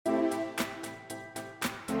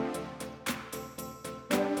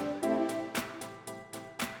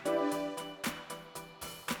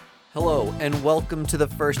Hello, and welcome to the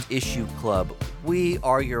First Issue Club. We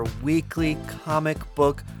are your weekly comic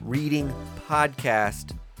book reading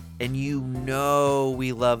podcast, and you know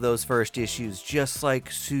we love those first issues, just like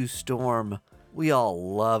Sue Storm. We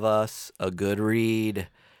all love us a good read.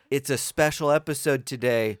 It's a special episode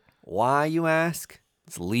today. Why, you ask?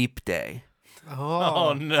 It's Leap Day.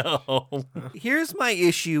 Oh, no. Here's my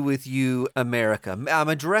issue with you, America. I'm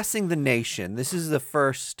addressing the nation. This is the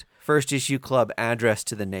first Issue Club address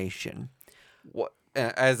to the nation.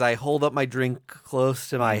 As I hold up my drink close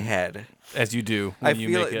to my head. As you do I when you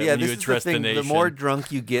feel make this when you is address the thing. nation. The more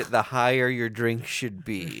drunk you get, the higher your drink should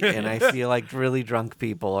be. And I feel like really drunk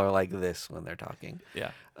people are like this when they're talking.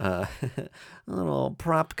 Yeah. A little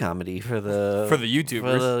prop comedy for the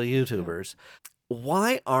YouTubers.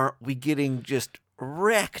 Why aren't we getting just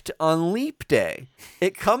wrecked on Leap Day?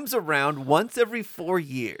 It comes around once every 4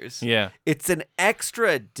 years. Yeah. It's an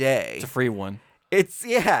extra day. It's a free one.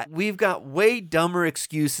 We've got way dumber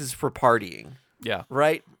excuses for partying. Yeah.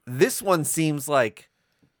 Right? This one seems like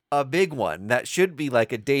a big one. That should be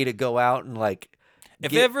like a day to go out and like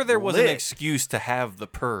If get ever there was lit. an excuse to have the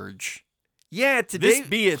purge, Yeah, this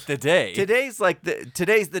be it the day. Today's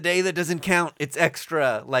the day that doesn't count. It's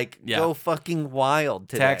extra. Like, go fucking wild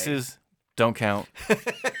today. Taxes don't count.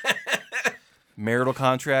 Marital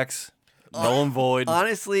contracts, null and void.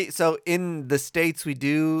 Honestly, so in the States, we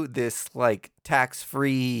do this like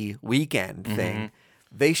tax-free weekend thing.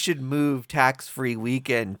 They should move tax-free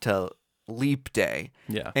weekend to Leap Day.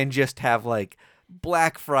 Yeah. And just have like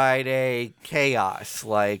Black Friday chaos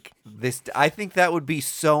like this. I think that would be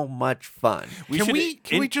so much fun.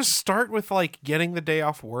 Can we just start with like getting the day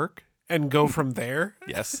off work and go from there?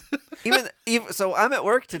 Yes. even so, I'm at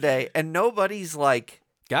work today, and nobody's like,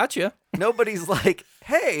 Gotcha.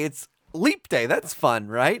 hey, it's Leap Day. That's fun,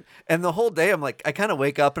 right? And the whole day, I'm like, I kind of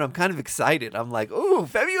wake up and I'm kind of excited. I'm like, ooh,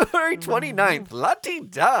 February 29th,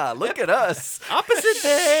 la-ti-da, look at us. Opposite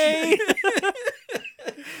day.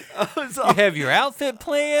 You have your outfit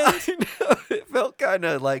planned. I know, it felt kind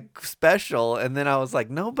of like special, and then I was like,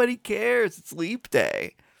 nobody cares. It's Leap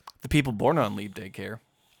Day. The people born on Leap Day care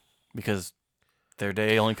because their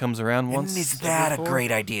day only comes around once. And is that a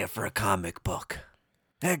great idea for a comic book?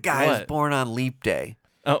 That guy is born on Leap Day.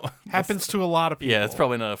 Oh, Happens to a lot of people. yeah, it's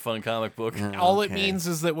probably not a fun comic book. All it means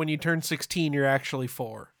is that when you turn 16, you're actually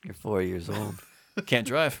 4. You're 4 years old. Can't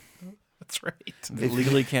drive. That's right.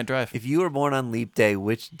 Legally can't drive. If you were born on Leap Day,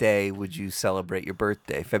 which day would you celebrate your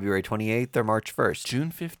birthday? February 28th or March 1st?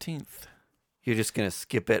 June 15th. You're just going to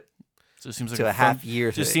skip it So it seems like to a half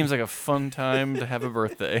year Just thing. seems like a fun time to have a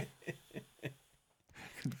birthday.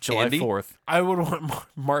 July Andy? 4th. I would want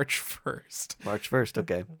March 1st. March 1st,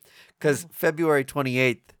 okay. Because February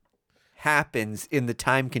 28th happens in the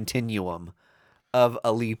time continuum of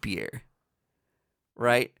a leap year,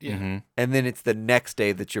 right? Yeah. Mm-hmm. And then it's the next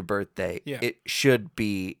day that's your birthday. Yeah. It should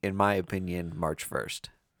be, in my opinion, March 1st.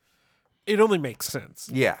 It only makes sense.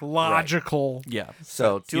 Yeah, Logical. Yeah.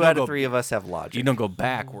 So You two don't out of go- three of us have logic. You don't go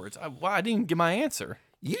backwards. I didn't get my answer.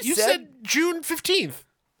 You said June 15th.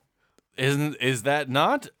 Is that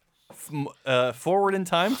not forward in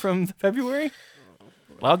time from February?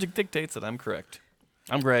 Logic dictates that I'm correct.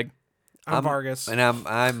 I'm Greg. I'm Vargas. And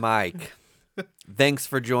I'm Mike. Thanks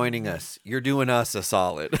for joining us. You're doing us a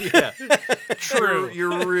solid. Yeah. True.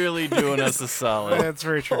 You're really doing us a solid. That's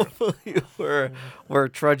very true. Hopefully we're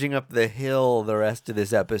trudging up the hill the rest of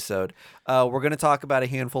this episode. We're going to talk about a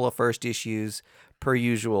handful of first issues. Per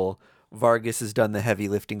usual, Vargas has done the heavy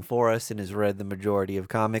lifting for us and has read the majority of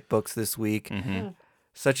comic books this week. Mm-hmm.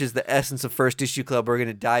 Such as the essence of First Issue Club, we're going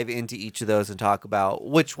to dive into each of those and talk about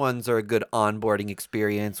which ones are a good onboarding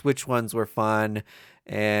experience, which ones were fun,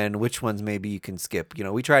 and which ones maybe you can skip. You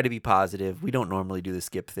know, we try to be positive. We don't normally do the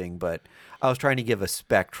skip thing, but I was trying to give a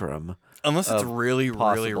spectrum. Unless it's really, really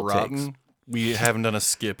possible rotten, takes. we haven't done a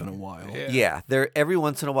skip in a while. Yeah, every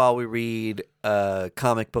once in a while we read a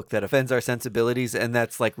comic book that offends our sensibilities, and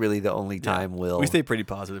that's like really the only time We stay pretty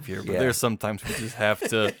positive here, but Yeah. there's sometimes we just have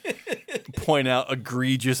to point out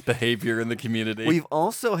egregious behavior in the community. We've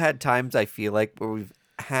also had times, I feel like, where we've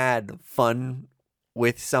had fun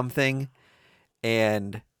with something,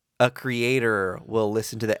 and a creator will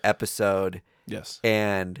listen to the episode Yes.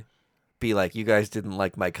 and be like, you guys didn't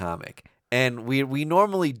like my comic. And we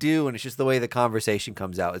normally do, and it's just the way the conversation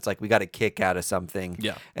comes out. It's like we got a kick out of something,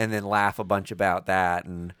 Yeah. and then laugh a bunch about that.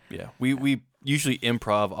 And Yeah. We usually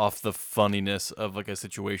improv off the funniness of like a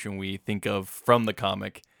situation we think of from the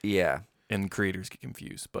comic, yeah, and creators get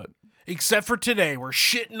confused. But Except for today, we're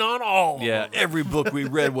shitting on all of yeah, them. every book we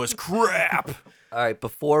read was crap. all right.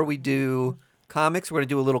 Before we do comics, we're gonna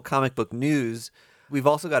do a little comic book news. We've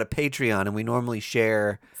also got a Patreon, and we normally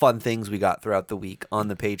share fun things we got throughout the week on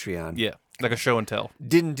the Patreon. Yeah, like a show and tell.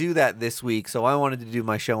 Didn't do that this week, so I wanted to do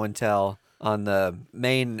my show and tell on the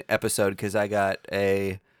main episode because I got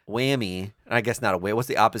a whammy. I guess not a whammy. What's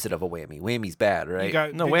the opposite of a whammy? Whammy's bad, right? You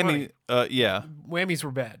got No, big money. yeah. Whammies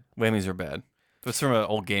were bad. Whammies are bad. That's from an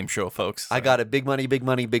old game show, folks. I got a big money, big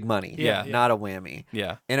money, big money. Yeah. Not a whammy.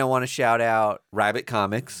 Yeah. And I want to shout out Rabbit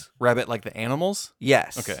Comics. Rabbit like the animals?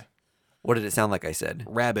 Yes. Okay. What did it sound like I said?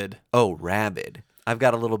 Rabid. Oh, rabid. I've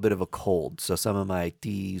got a little bit of a cold, so some of my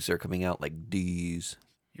D's are coming out like D's.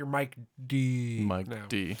 You're Mike D. Mike now.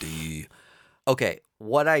 D. D. Okay,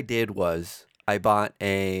 what I did was I bought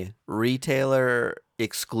a retailer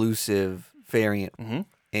exclusive variant,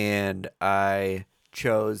 and I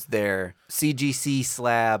chose their CGC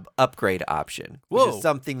slab upgrade option, which Whoa. is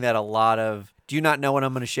something that a lot of... Do you not know what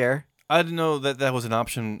I'm going to share? I didn't know that was an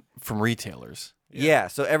option from retailers. Yeah,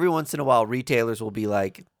 so every once in a while, retailers will be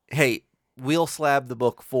like, hey, we'll slab the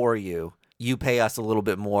book for you. You pay us a little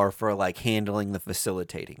bit more for like handling the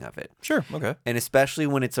facilitating of it. Sure. Okay. And especially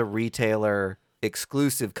when it's a retailer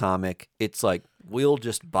exclusive comic, it's like, we'll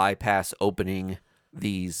just bypass opening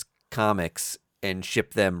these comics and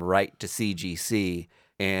ship them right to CGC,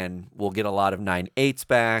 and we'll get a lot of 9/8s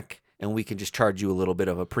back, and we can just charge you a little bit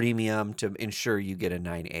of a premium to ensure you get a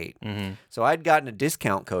 9/8. So I'd gotten a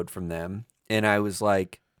discount code from them, and I was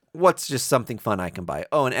like, what's just something fun I can buy?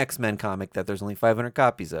 Oh, an X-Men comic that there's only 500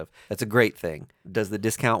 copies of. That's a great thing. Does the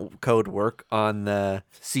discount code work on the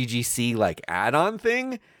CGC like add-on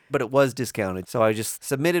thing? But it was discounted, so I just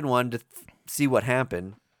submitted one to see what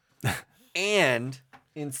happened. And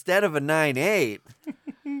instead of a 9/8,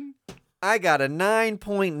 I got a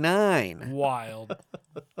 9.9. Wild.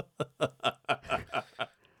 I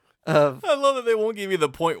love that they won't give you the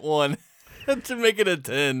 0.1 to make it a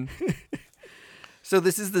 10. So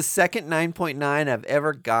this is the second 9.9 I've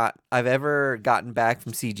ever gotten back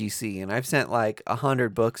from CGC, and I've sent like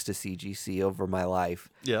 100 books to CGC over my life.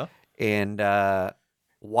 Yeah. And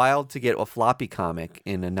wild to get a floppy comic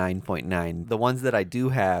in a 9.9. The ones that I do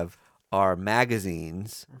have are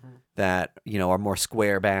magazines that, you know, are more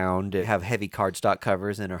square bound, have heavy cardstock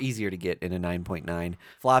covers, and are easier to get in a 9.9.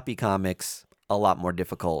 Floppy comics, a lot more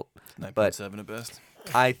difficult. 9.7 at best.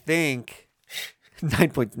 I think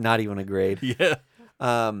 9 point, not even a grade. Yeah.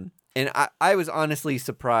 And I was honestly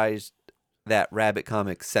surprised that Rabbit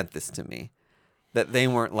Comics sent this to me. That they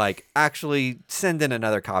weren't like, actually send in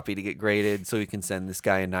another copy to get graded so we can send this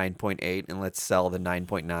guy a 9.8 and let's sell the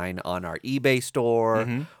 9.9 on our eBay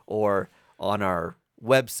store or on our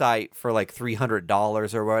website for like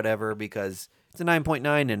 $300 or whatever, because it's a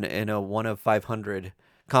 9.9 in a 1 of 500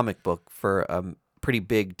 comic book for a pretty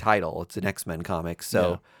big title. It's an X-Men comic.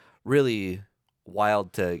 So really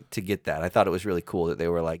wild to get that. I thought it was really cool that they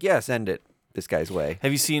were like, yeah, send it this guy's way.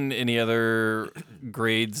 Have you seen any other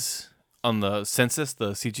grades on the census,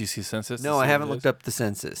 the CGC census? No, I haven't looked up the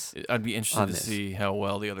census. I'd be interested on to this. see how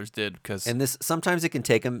well the others did, because And this sometimes it can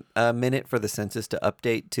take a minute for the census to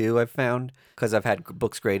update too, I've found, because I've had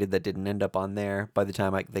books graded that didn't end up on there by the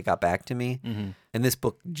time they got back to me. And this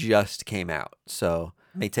book just came out, so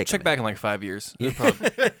it may take check a back in like 5 years.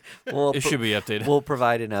 minute. It should be updated. We'll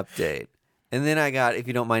provide an update. And then I got, if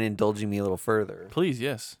you don't mind indulging me a little further, Please,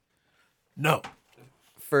 yes. No.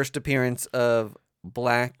 first appearance of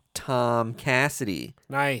Black Tom Cassidy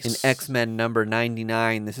Nice. in X-Men number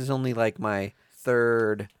 99. This is only like my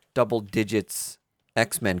third double digits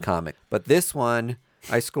X-Men comic. But this one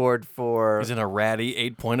I scored for... He's in a ratty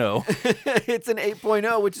 8.0. It's an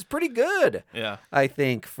 8.0, which is pretty good, Yeah. I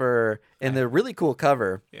think, and the really cool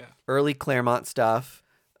cover. Yeah. Early Claremont stuff.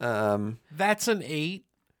 That's an 8,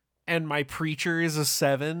 and my preacher is a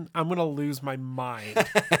 7. I'm going to lose my mind.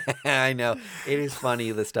 I know. It is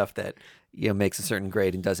funny, the stuff that makes a certain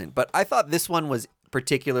grade and doesn't. But I thought this one was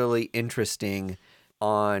particularly interesting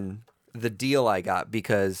on the deal I got,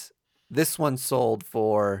 because this one sold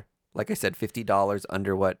for, like I said, $50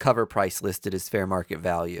 under what cover price listed as fair market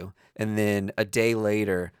value. And then a day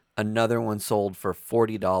later, another one sold for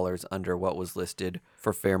 $40 under what was listed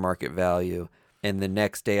for fair market value. And the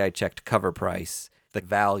next day I checked cover price, the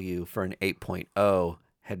value for an 8.0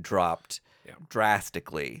 had dropped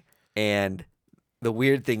drastically. And the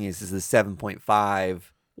weird thing is the 7.5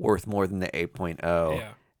 worth more than the 8.0,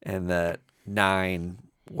 and the 9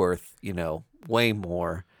 worth, way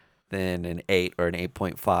more than an 8 or an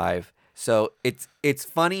 8.5. So it's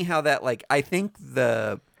funny how that, like, I think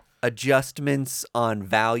the adjustments on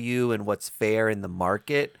value and what's fair in the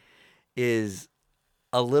market is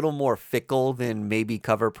a little more fickle than maybe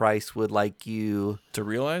cover price would like you To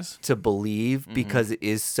realize? to believe, because it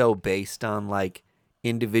is so based on like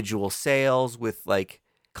individual sales with like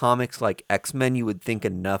comics like X-Men, you would think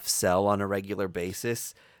enough sell on a regular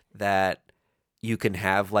basis that you can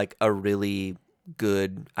have like a really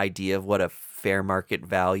good idea of what a fair market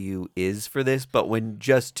value is for this. But when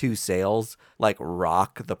just 2 sales like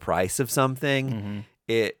rock the price of something,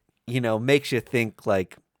 it, makes you think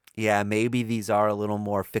like, yeah, maybe these are a little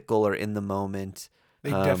more fickle or in the moment.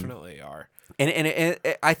 They definitely are. And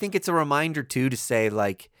I think it's a reminder too to say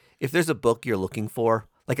like, if there's a book you're looking for,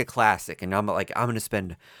 like a classic, and I'm going to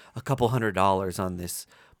spend a couple $100 on this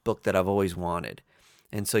book that I've always wanted.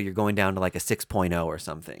 And so you're going down to like a 6.0 or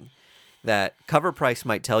something. That cover price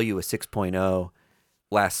might tell you a 6.0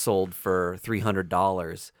 last sold for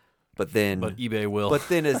 $300, but eBay will. But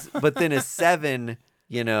then a 7,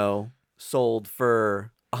 sold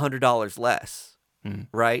for $100 less,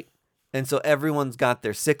 right? And so everyone's got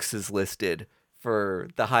their 6s listed for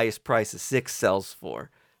the highest price a 6 sells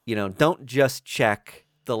for. Don't just check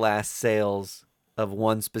the last sales of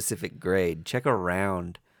one specific grade. Check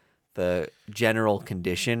around the general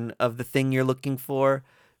condition of the thing you're looking for,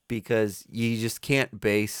 because you just can't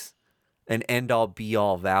base an end-all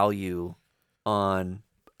be-all value on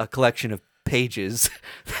a collection of pages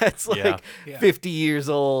that's like 50 years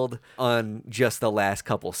old on just the last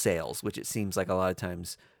couple sales, which it seems like a lot of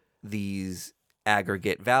times these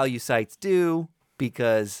aggregate value sites do,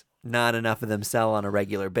 because not enough of them sell on a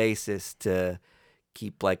regular basis to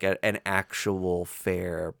keep like an actual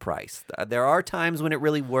fair price. There are times when it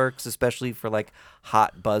really works, especially for like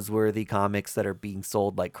hot buzzworthy comics that are being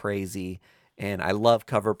sold like crazy. And I love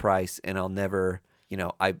cover price, and I'll never,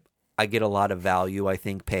 I get a lot of value, I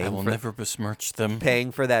think, never besmirch them.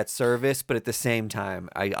 Paying for that service, but at the same time,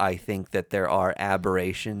 I think that there are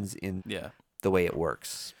aberrations in the way it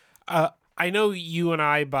works. I know you and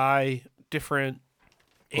I buy different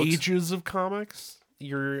ages of comics.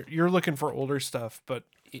 You're looking for older stuff, but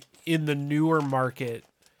in the newer market,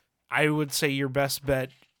 I would say your best bet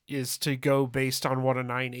is to go based on what a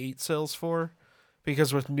 9.8 sells for,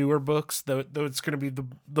 because with newer books, though it's going to be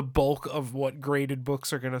the bulk of what graded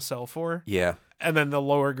books are going to sell for. Yeah. And then the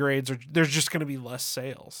lower grades there's just going to be less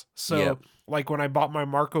sales. So like when I bought my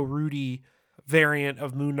Marco Rudy variant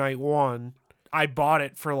of Moon Knight 1, I bought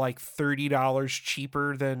it for like $30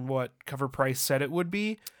 cheaper than what cover price said it would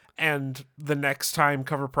be. And the next time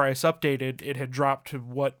cover price updated, it had dropped to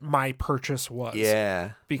what my purchase was.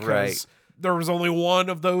 Yeah. Because there was only one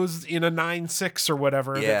of those in a 9.6 or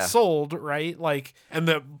whatever that sold, right? Like, and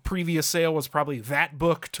the previous sale was probably that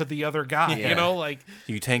book to the other guy, like.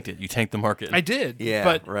 You tanked it. You tanked the market. I did. Yeah.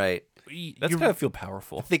 But That's gotta feel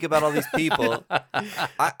powerful. Think about all these people.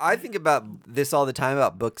 I think about this all the time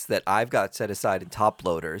about books that I've got set aside in top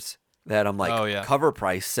loaders that I'm like, cover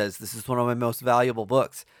price says this is one of my most valuable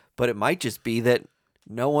books. But it might just be that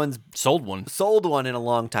no one's sold one in a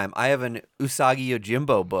long time. I have an Usagi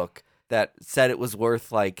Yojimbo book that said it was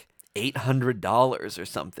worth like $800 or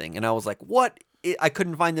something. And I was like, what? I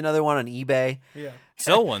couldn't find another one on eBay. Yeah.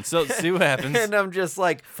 Sell one. So see what happens. And I'm just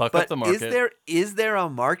like, fuck up the market. Is there a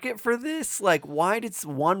market for this? Like, why did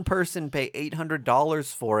one person pay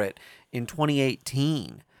 $800 for it in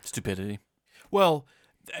 2018? Stupidity. Well,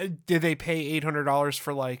 did they pay $800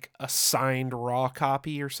 for like a signed raw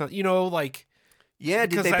copy or something? Yeah,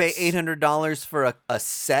 did they pay $800 for a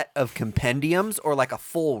set of compendiums or like a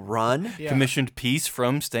full run? Yeah. Commissioned piece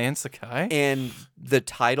from Stan Sakai? And the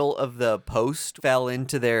title of the post fell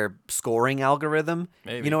into their scoring algorithm.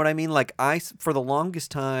 Maybe. You know what I mean? Like for the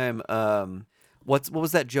longest time, what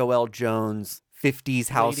was that Joelle Jones 50s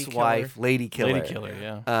housewife lady killer? Lady Killer,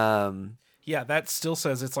 yeah. Yeah, that still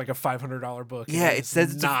says it's like a $500 book. Yeah, it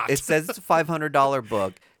says it's a $500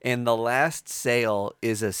 book, and the last sale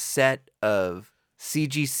is a set of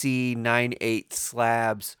CGC 9.8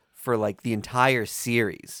 slabs for like the entire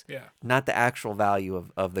series. Yeah, not the actual value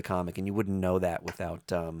of the comic, and you wouldn't know that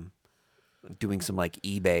without doing some like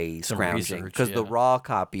eBay scrounging, because the raw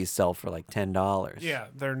copies sell for like $10. Yeah,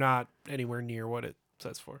 they're not anywhere near what it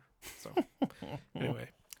says for. So anyway,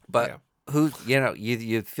 but.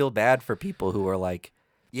 You feel bad for people who are like,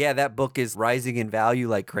 yeah, that book is rising in value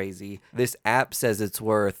like crazy. This app says it's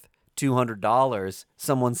worth $200.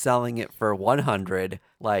 Someone's selling it for $100.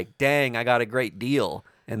 Like, dang, I got a great deal.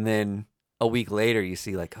 And then a week later, you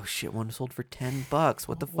see like, oh shit, one sold for $10.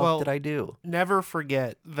 What the fuck did I do? Never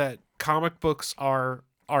forget that comic books are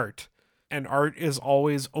art, and art is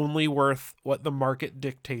always only worth what the market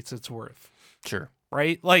dictates it's worth. Sure.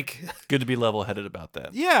 Right? Like, good to be level-headed about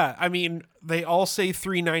that. Yeah, I mean, they all say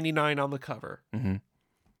 $3.99 on the cover. Mm-hmm.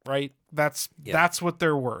 Right? That's what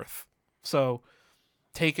they're worth. So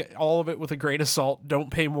take all of it with a grain of salt. Don't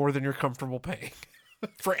pay more than you're comfortable paying.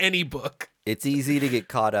 for any book. It's easy to get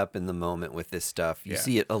caught up in the moment with this stuff. You Yeah.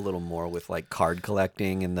 see it a little more with like card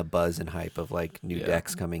collecting and the buzz and hype of like new Yeah.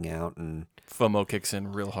 decks coming out and FOMO kicks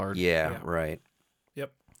in real hard. yeah, Yeah. right.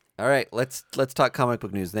 Yep. All right, let's talk comic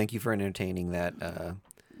book news. Thank you for entertaining that.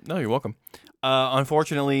 No, you're welcome.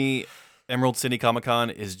 Unfortunately, Emerald City Comic Con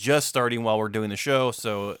is just starting while we're doing the show,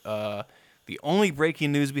 so the only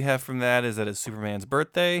breaking news we have from that is that it's Superman's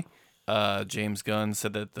birthday. James Gunn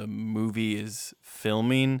said that the movie is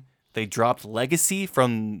filming. They dropped Legacy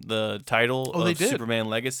from the title Oh, they of did? Superman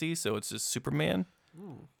Legacy, so it's just Superman.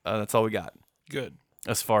 That's all we got Good.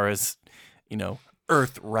 as far as,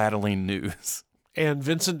 earth-rattling news. And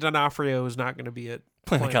Vincent D'Onofrio is not going to be at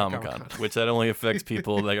Planet Planet Comic-Con, which that only affects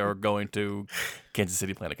people that are going to Kansas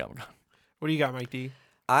City Planet Comic-Con. What do you got, Mike D?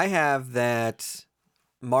 I have that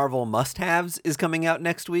Marvel Must-Haves is coming out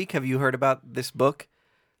next week. Have you heard about this book?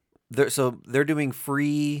 They're doing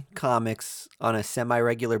free comics on a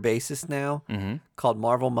semi-regular basis now called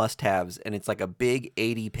Marvel Must-Haves, and it's like a big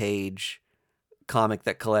 80-page comic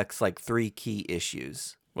that collects like 3 key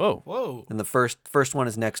issues. Whoa. Whoa. And the first one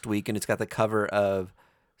is next week, and it's got the cover of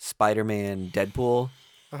Spider-Man, Deadpool,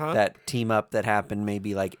 that team up that happened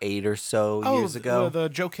maybe like 8 or so years ago. The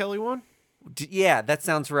Joe Kelly one? Yeah, that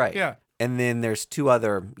sounds right. Yeah. And then there's 2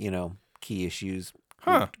 other, key issues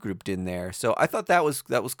grouped in there. So I thought that was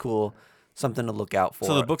cool, something to look out for.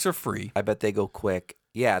 So the books are free. I bet they go quick.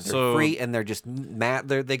 Yeah, they're free, and they're just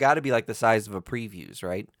they got to be like the size of a previews,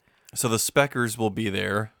 right? So the speckers will be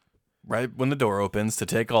there right when the door opens to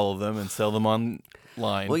take all of them and sell them online.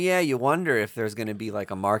 Well, yeah, you wonder if there's going to be like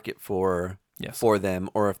a market for them,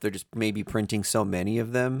 or if they're just maybe printing so many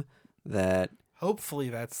of them that. Hopefully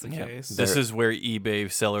that's the case. This is where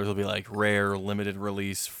eBay sellers will be like rare, limited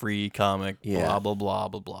release, free comic, blah, blah, blah,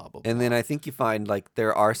 blah, blah, blah. And then I think you find like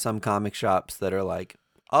there are some comic shops that are like,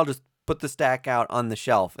 I'll just put the stack out on the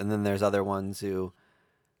shelf. And then there's other ones who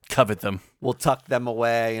covet them. Will tuck them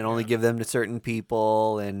away and only give them to certain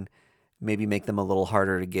people and maybe make them a little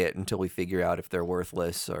harder to get until we figure out if they're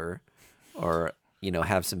worthless or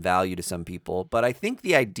have some value to some people. But I think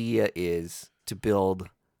the idea is to build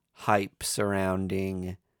hype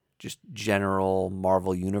surrounding just general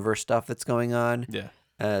Marvel Universe stuff that's going on.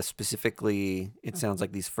 Yeah. Specifically, it sounds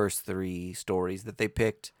like these first 3 stories that they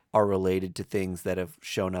picked are related to things that have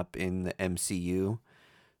shown up in the MCU.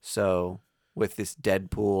 So with this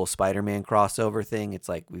Deadpool Spider-Man crossover thing, it's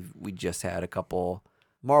like we just had a couple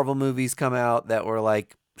Marvel movies come out that were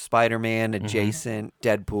like Spider-Man adjacent.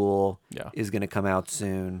 Deadpool is going to come out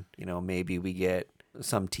soon. Maybe we get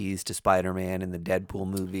some tease to Spider-Man in the Deadpool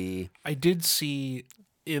movie. I did see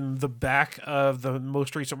in the back of the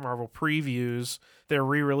most recent Marvel previews, they're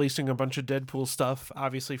re-releasing a bunch of Deadpool stuff,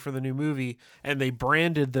 obviously for the new movie, and they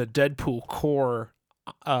branded the Deadpool core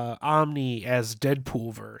Omni as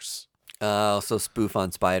Deadpoolverse. Oh, so spoof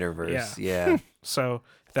on Spider-Verse. Yeah. So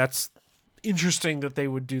that's interesting that they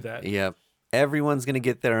would do that. Yep. Everyone's going to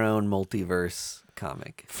get their own multiverse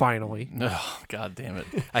comic. Finally. Oh, God damn it.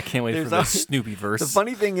 I can't wait for the There's Snoopy verse. The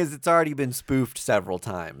funny thing is it's already been spoofed several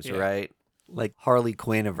times, right? Like Harley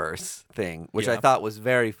Quinn-averse thing, which I thought was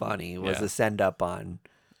very funny, was a send-up on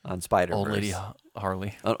Spider-Verse. Old Lady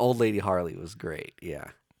Harley. Old Lady Harley was great, yeah.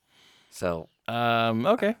 So...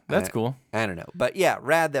 okay, that's cool. I don't know. But yeah,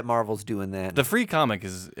 rad that Marvel's doing that. The free comic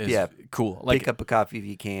is cool. Pick up a copy if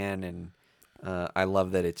you can, and I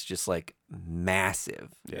love that it's just like massive.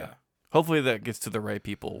 Yeah. Hopefully that gets to the right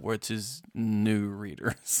people, which is new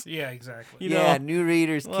readers. Yeah, exactly. New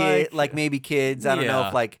readers, like maybe kids. I don't know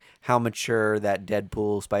if like how mature that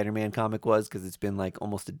Deadpool Spider-Man comic was, because it's been like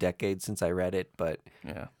almost a decade since I read it. But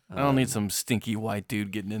yeah, I don't need some stinky white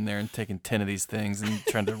dude getting in there and taking 10 of these things and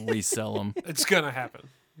trying to resell them. It's gonna happen.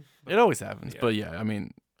 It always happens. But yeah, I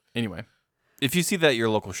mean, anyway, if you see that at your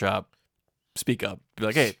local shop, speak up. Be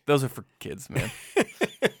like, hey, those are for kids, man.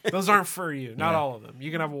 Those aren't for you. Not all of them.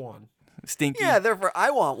 You can have one. Stinky. yeah, they're for.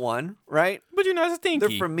 I want one, right? But you're not stinky.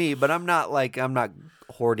 They're for me, but I'm not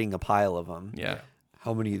hoarding a pile of them. Yeah.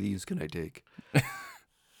 How many of these can I take?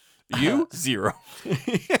 You? 0.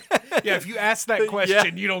 Yeah, if you ask that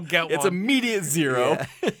question, you don't get one. It's immediate 0.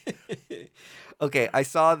 Yeah. Okay, I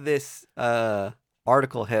saw this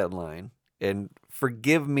article headline, and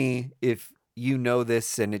forgive me if you know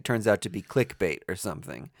this and it turns out to be clickbait or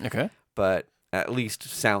something. Okay. But at least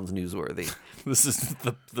sounds newsworthy. This is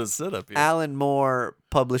the setup here. Alan Moore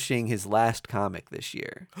publishing his last comic this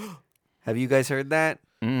year. Have you guys heard that?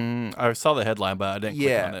 I saw the headline, but I didn't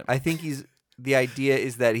click on it. I think the idea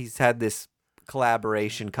is that he's had this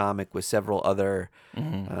collaboration comic with several other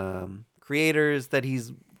creators that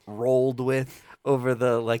he's rolled with over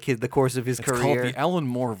the course of his career. It's called the Alan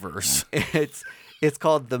Moore verse. It's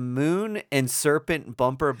called The Moon and Serpent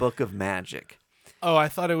Bumper Book of Magic. Oh, I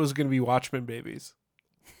thought it was going to be Watchmen Babies.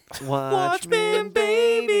 Watchmen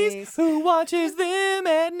babies. Who watches them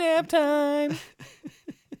at nap time?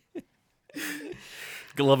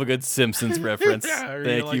 Love a good Simpsons reference. Yeah, I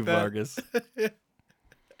really Thank like you, that. Vargas.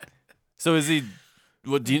 So is he?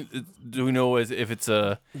 What do we know if it's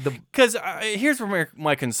a? Because here's where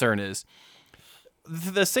my concern is.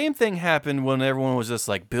 The same thing happened when everyone was just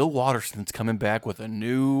like, Bill Watterson's coming back with a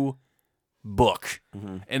new book,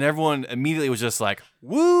 and everyone immediately was just like,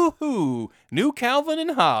 woohoo, new Calvin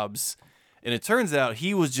and Hobbes. And it turns out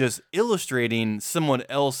he was just illustrating someone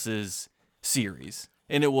else's series,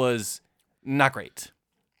 and it was not great.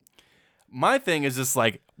 My thing is just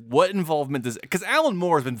like, what involvement does... Because Alan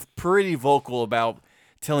Moore has been pretty vocal about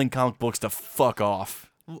telling comic books to fuck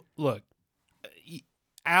off. Look,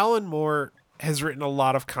 Alan Moore has written a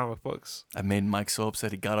lot of comic books. I made Mike so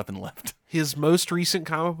upset he got up and left. His most recent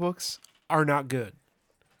comic books are not good.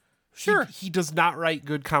 Sure. He does not write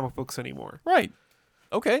good comic books anymore. Right.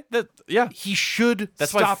 Okay. Yeah. He should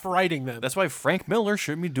That's why stop writing them. That's why Frank Miller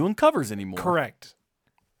shouldn't be doing covers anymore. Correct.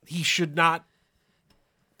 He should not.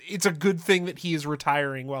 It's a good thing that he is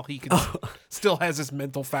retiring while he can still has his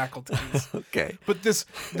mental faculties. Okay. But this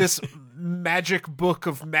magic book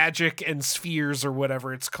of magic and spheres or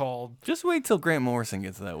whatever it's called. Just wait till Grant Morrison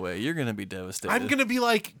gets that way. You're going to be devastated. I'm going to be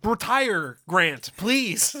like, retire, Grant,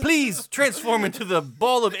 please. Please transform into the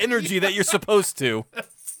ball of energy that you're supposed to.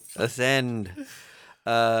 Ascend.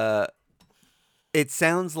 It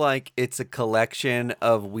sounds like it's a collection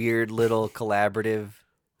of weird little collaborative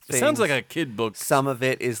It sounds things. like a kid book. Some of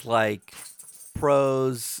it is like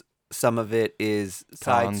prose. Some of it is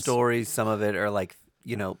side Cons. stories. Some of it are like,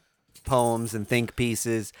 poems and think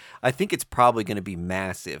pieces. I think it's probably going to be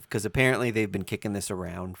massive because apparently they've been kicking this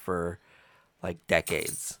around for like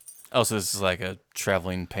decades. Oh, so this is like a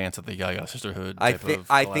traveling pants at the Yaya Sisterhood I type think of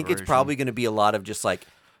I think it's collaboration. probably going to be a lot of just like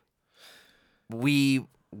we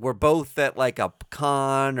were both at like a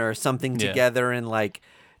con or something Yeah. together in like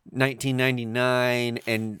 1999,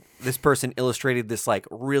 and this person illustrated this like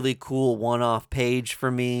really cool one-off page for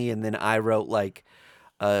me, and then I wrote like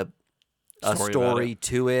a Story about story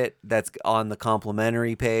to it that's on the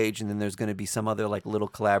complimentary page, and then there's going to be some other like little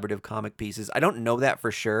collaborative comic pieces. I don't know that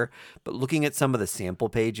for sure, but looking at some of the sample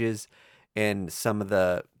pages and some of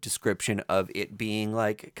the description of it being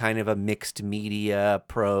like kind of a mixed media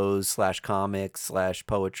prose / comics /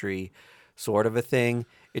 poetry sort of a thing,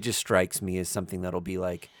 it just strikes me as something that'll be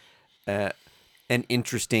like an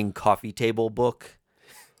interesting coffee table book.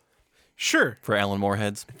 Sure. For Alan Moore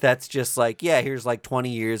heads. That's just like, yeah, here's like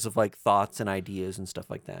 20 years of like thoughts and ideas and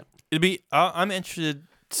stuff like that. It'd be. I'm interested.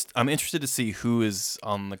 I'm interested to see who is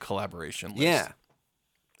on the collaboration list. Yeah.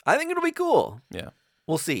 I think it'll be cool. Yeah.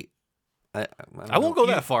 We'll see. I won't go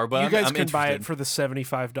that far, but you guys I'm can buy it interested. for the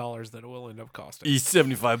 $75 that it will end up costing.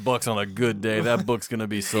 $75 on a good day. That book's gonna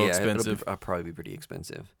be so expensive. It'll probably be pretty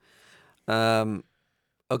expensive.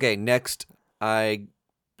 Okay, next I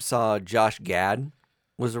saw Josh Gad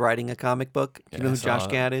was writing a comic book. Do you Yeah, know I who saw Josh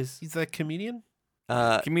it. Gad is? He's that comedian?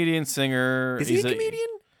 Comedian, singer. Is he he's a comedian?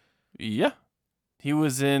 Yeah. He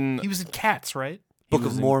was in He was in Cats, right? Book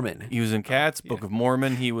was of in- Mormon. He was in Cats, Book of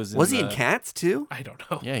Mormon. He was in Was he in the- Cats too? I don't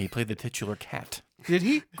know. Yeah, he played the titular cat. Did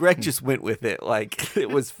he? Greg just went with it like it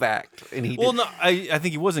was fact, and he Well, did. no, I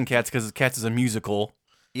think he was in Cats because Cats is a musical,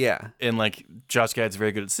 Yeah, and like Josh Gad's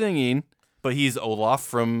very good at singing. But he's Olaf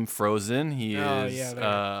from Frozen. He Oh, is. yeah,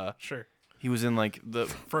 there. Sure. He was in like the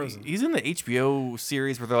Frozen. He's in the HBO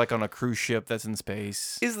series where they're like on a cruise ship that's in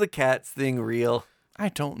space. is the Cats thing real? I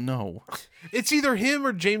don't know. It's either him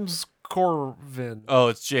or James Corvin. Oh,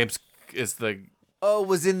 it's James. It's the Oh,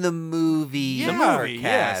 was in the movie. Yeah. The movie,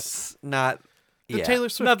 Cats, not The yeah. Taylor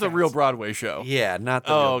Swift not the Cats. real Broadway show. Yeah, not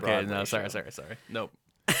the. Oh, real okay. Broadway No, show. sorry. Nope.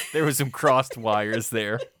 There was some crossed wires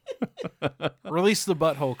there. Release the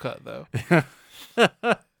butthole cut, though.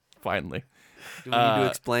 Finally. Do we need to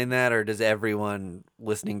explain that, or does everyone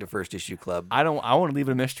listening to First Issue Club? I want to leave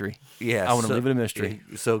it a mystery. Yeah, I wanna leave it a mystery.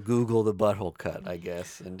 So Google the butthole cut, I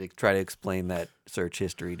guess, and try to explain that search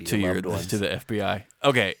history to To your your loved ones. to the FBI.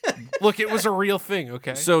 Okay. Look, it was a real thing,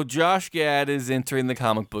 okay? So Josh Gad is entering the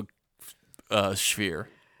comic book sphere.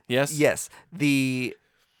 Yes? Yes, the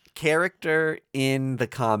character in the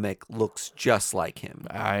comic looks just like him.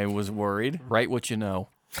 I was worried. Write what you know.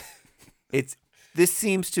 This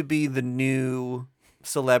seems to be the new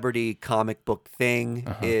celebrity comic book thing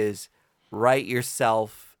is write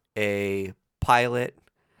yourself a pilot,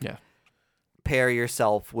 Yeah. pair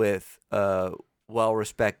yourself with a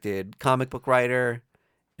well-respected comic book writer,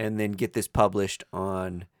 and then get this published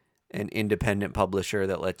on an independent publisher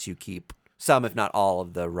that lets you keep some, if not all,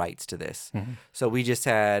 of the rights to this. So we just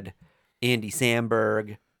had Andy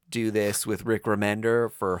Samberg do this with Rick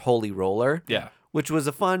Remender for Holy Roller. Yeah. Which was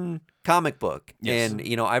a fun comic book. Yes.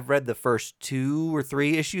 And, I've read the first 2 or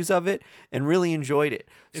 3 issues of it and really enjoyed it.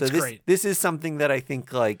 So It's great. This is something that I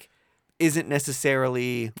think, like, isn't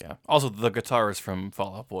necessarily... Yeah. Also, the guitarist from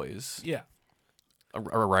Fall Out Boy is Yeah. a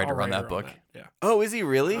writer on that book. Yeah. Oh, is he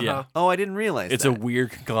really? Yeah. Oh, I didn't realize It's that. a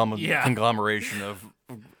weird Yeah. conglomeration of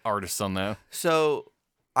artists on that. So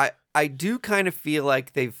I do kind of feel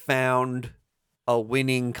like they've found a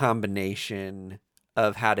winning combination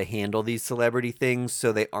of how to handle these celebrity things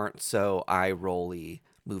so they aren't so eye-rolly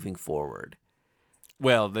moving forward.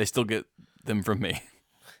 Well, they still get them from me.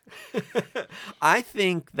 I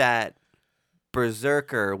think that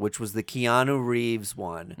Berserker, which was the Keanu Reeves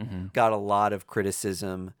one, got a lot of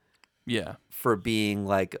criticism Yeah. for being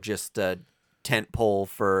like just a tentpole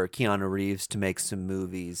for Keanu Reeves to make some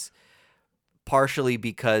movies, partially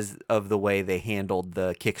because of the way they handled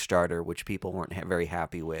the Kickstarter, which people weren't very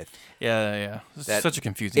happy with. Yeah. It's That- such a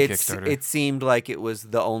confusing Kickstarter. It seemed like it was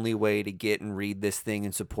the only way to get and read this thing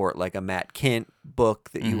and support like a Matt Kent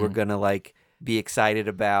book that you were gonna like be excited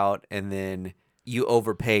about, and then you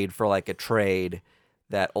overpaid for like a trade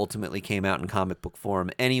that ultimately came out in comic book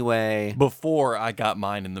form anyway. Before I got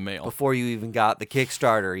mine in the mail. Before you even got the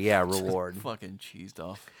Kickstarter, reward. Fucking cheesed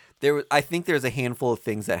off. I think there's a handful of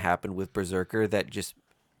things that happened with Berserker that just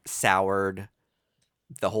soured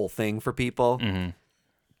the whole thing for people. When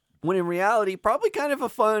in reality, probably kind of a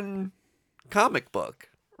fun comic book,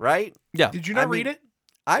 right? Yeah. Did you not read it?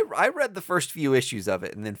 I read the first few issues of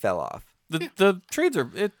it and then fell off. The trades are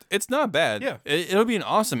it's not bad. Yeah. It'll be an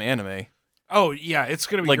awesome anime. Oh, yeah. It's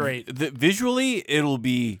going to be Like great. visually, it'll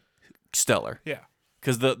be stellar. Yeah.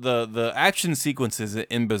 Because the action sequences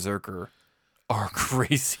in Berserker are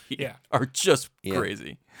crazy. Yeah. Are just Yeah.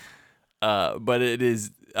 crazy. But it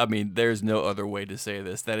is. I mean, there's no other way to say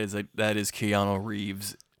this. That is Keanu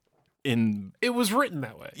Reeves. It was written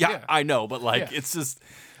that way. Yeah, I know, but like Yeah. it's just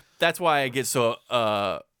that's why I get so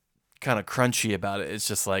kind of crunchy about it. It's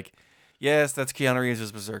just like, yes, that's Keanu Reeves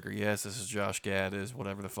as Berserker. Yes, this is Josh Gad as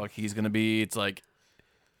whatever the fuck he's gonna be. It's like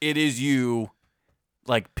it is you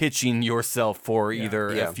like pitching yourself for either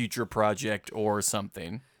a future project or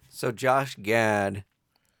something. So Josh Gad,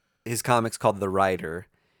 his comic's called The Writer.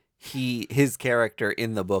 His character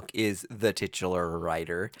in the book is the titular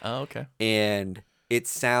writer. Oh, okay. And it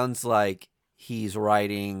sounds like he's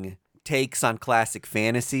writing takes on classic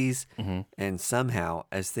fantasies, and somehow,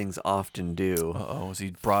 as things often do, Oh, is he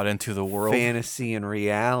brought into the world? fantasy and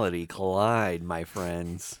reality collide, my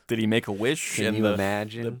friends. Did he make a wish? Can and you the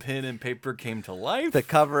imagine? pen and paper came to life? The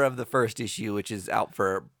cover of the first issue, which is out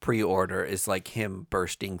for pre-order, is like him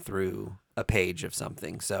bursting through a page of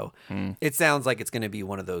something. So it sounds like it's going to be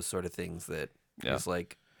one of those sort of things that is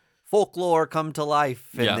like folklore come to life,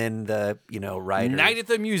 and then the writer, Night at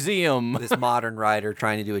the museum. this modern writer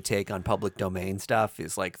trying to do a take on public domain stuff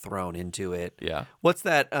is like thrown into it. Yeah. What's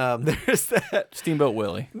that? There's that. Steamboat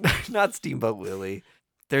Willie. Not Steamboat Willie.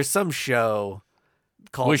 There's some show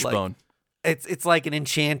called Wishbone. It's like an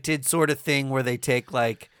enchanted sort of thing where they take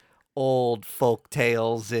like old folk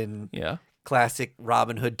tales and Yeah. classic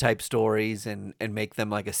Robin Hood type stories and make them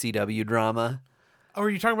like a CW drama. Oh, are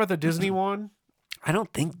you talking about the Disney one? I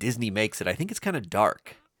don't think Disney makes it. I think it's kind of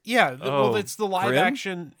dark. Yeah. Oh, Well, it's the live Grimm?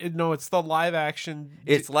 action. No, it's the live action.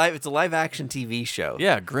 It's a live action TV show.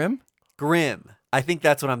 Yeah, Grimm? Grimm. I think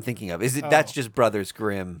that's what I'm thinking of. Is it? That's just Brothers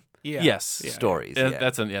Grimm Yeah. Yes. stories. Yeah, Yeah.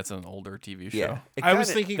 that's an older TV show. Yeah. It I was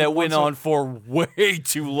kinda- thinking That went once on for way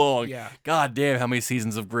too long. Yeah. God damn, how many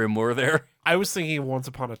seasons of Grimm were there? I was thinking of Once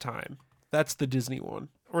Upon a Time. That's the Disney one.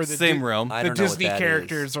 Or the Same realm. I The don't know what Disney that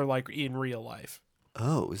characters is. are like in real life.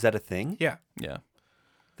 Oh, is that a thing? Yeah. Yeah,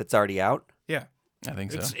 That's already out? Yeah. I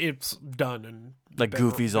think so. It's done and Like been-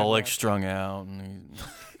 Goofy's been all like wrapped. strung out. And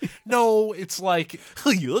No, it's like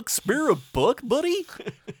you look spare a buck, buddy.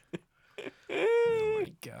 oh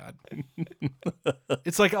my god.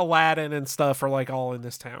 It's like Aladdin and stuff are like all in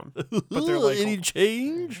this town. But they're like any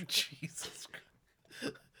change? Jesus Christ.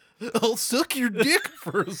 I'll suck your dick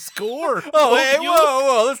for a score. Oh, hey,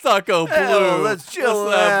 whoa, let's not go blue. Hell, let's chill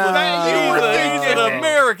out. You were He's thinking an it.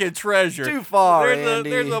 American treasure. Too far, There's Andy.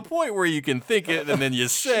 there's a point where you can think it and then you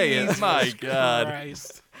say it. My God.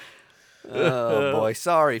 Christ. Oh boy,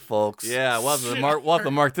 sorry folks. Yeah, we'll have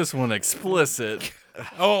to mark this one explicit.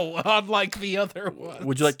 Oh, unlike the other one.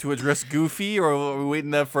 Would you like to address Goofy, or are we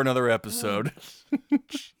waiting that for another episode?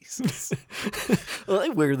 Jesus. I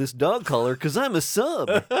wear this dog collar because I'm a sub.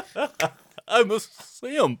 I'm a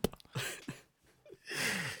simp.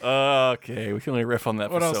 Okay, we can only riff on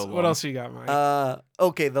that What for else? so long. What else you got, Mike?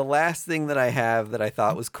 Okay, the last thing that I have that I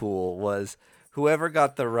thought was cool was whoever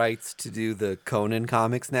got the rights to do the Conan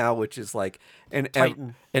comics now, which is like an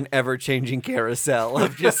Titan. an ever-changing carousel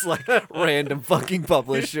of just like random fucking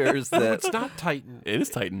publishers that It's not Titan. It is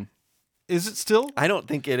Titan. Is it still? I don't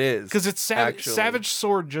think it is. Because it's actually. Savage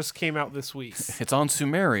Sword just came out this week. It's on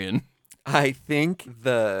Sumerian. I think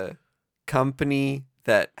the company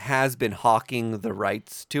that has been hawking the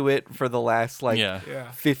rights to it for the last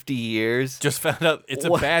Yeah. 50 years Just found out it's a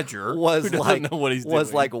badger was who doesn't like know what he's was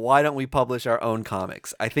doing. like, why don't we publish our own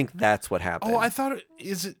comics? I think that's what happened. Oh, I thought it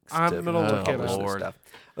is it. I'm To gonna look it publish up. this Lord. stuff.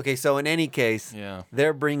 Okay, so in any case, Yeah.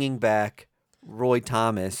 they're bringing back Roy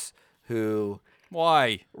Thomas, who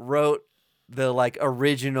Why? wrote the like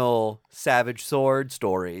original Savage Sword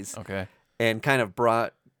stories Okay. and kind of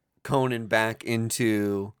brought Conan back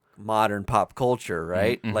into modern pop culture,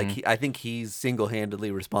 right? Mm-hmm. Like I think he's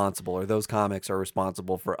single-handedly responsible, or those comics are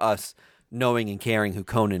responsible for us knowing and caring who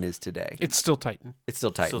Conan is today. It's still Titan. It's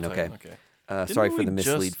still Titan, Still okay. Titan, okay. Sorry Didn't for the we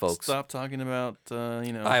mislead, just folks. Stop talking about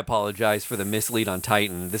I apologize for the mislead on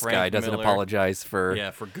Titan. This Frank guy doesn't Miller. apologize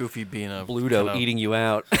for for Goofy being a Bluto kinda- eating you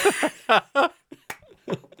out.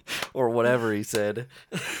 Or whatever he said.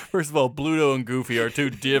 First of all, Bluto and Goofy are two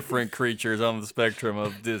different creatures on the spectrum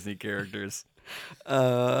of Disney characters.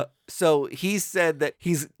 So he said that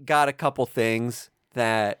he's got a couple things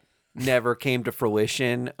that never came to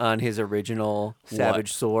fruition on his original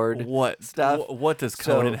Savage Sword stuff. What does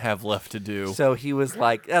So- Conan have left to do? So he was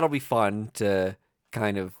like, that'll be fun to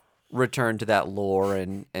kind of return to that lore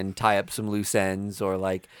and tie up some loose ends, or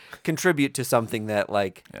like contribute to something that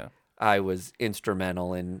like Yeah. I was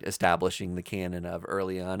instrumental in establishing the canon of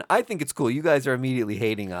early on. I think it's cool. You guys are immediately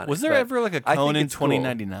hating on it. Was there but ever like a I think Conan it's cool.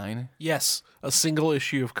 2099? Yes, a single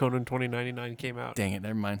issue of Conan 2099 came out. Dang it,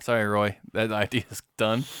 never mind. Sorry, Roy. That idea's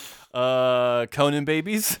done. Conan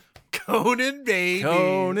babies? Conan baby.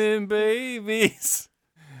 Conan babies.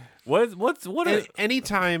 What are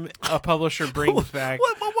Anytime a publisher brings back,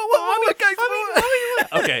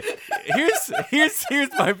 Okay,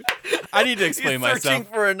 here's my. I need to explain He's searching myself.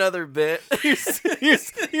 for another bit.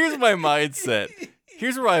 Here's my mindset.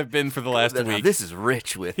 Here's where I've been for the last Now, week. this is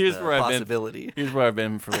rich with Here's where I've been. possibility. Here's where I've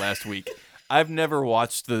been for the last week. I've never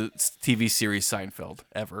watched the TV series Seinfeld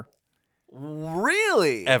ever.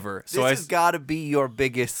 Really? Ever. This So has got to be your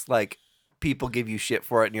biggest, like, people give you shit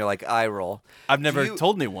for it, and you're like, eye roll. I've never you-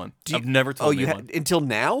 told anyone. Do you- I've never told you anyone. until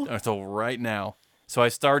now? Until right now. So I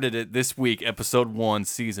started it this week, episode 1,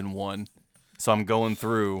 season 1. So I'm going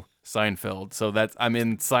through Seinfeld. So I'm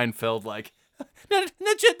in Seinfeld like,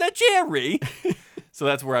 not Jerry. So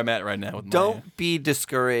that's where I'm at right now. With Don't be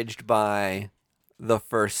discouraged by the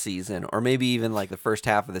first season, or maybe even like the first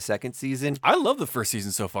half of the second season. I love the first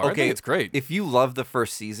season so far. I think it's great. If you love the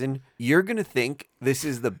first season, you're gonna think this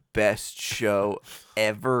is the best show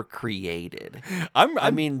ever created.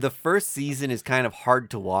 I mean, the first season is kind of hard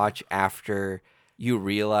to watch after you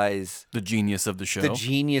realize the genius of the show. the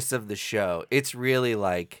genius of the show. It's really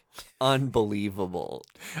like unbelievable.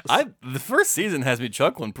 The first season has me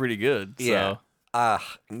chuckling pretty good. So. Yeah.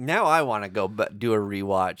 Now I want to go do a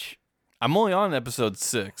rewatch. I'm only on episode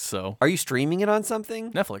 6, so Are you streaming it on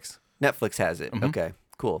something? Netflix. Netflix has it. Mhm. Okay,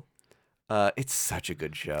 cool. It's such a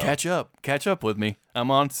good show. Catch up with me.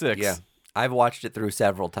 I'm on 6. Yeah, I've watched it through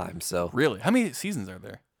several times. So, Really? How many seasons are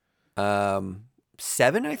there?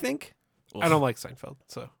 7, I think. I don't like Seinfeld,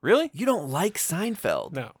 so Really? You don't like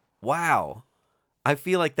Seinfeld? no. Wow. I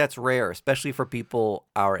feel like that's rare, especially for people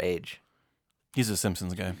our age. He's a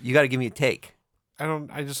Simpsons guy. You got to give me a take.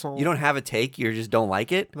 I just don't. You don't have a take. You just don't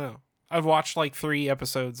like it. No. I've watched like 3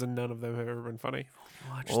 episodes and none of them have ever been funny.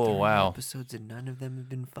 Watched Oh, 30 wow. episodes and none of them have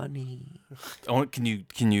been funny.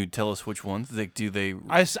 Can you tell us which ones? Like, do they?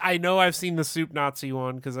 I know I've seen the Soup Nazi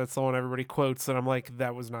one because that's the one everybody quotes, and I'm like,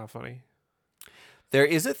 that was not funny. There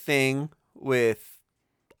is a thing with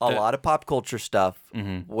a lot of pop culture stuff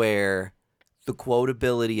Mm-hmm. where the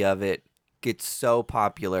quotability of it gets so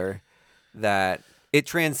popular that it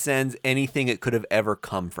transcends anything it could have ever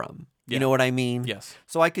come from. You Yeah. know what I mean? Yes.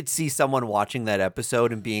 So I could see someone watching that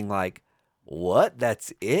episode and being like, what?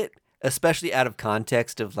 That's it? Especially out of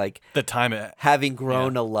context of like The time it. having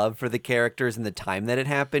grown a love for the characters and the time that it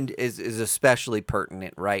happened is especially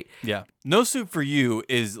pertinent, right? Yeah. No Soup for You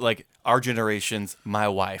is like our generation's My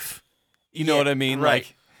Wife. You know Yeah, what I mean?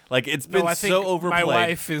 right. Like it's been I think so overplayed. My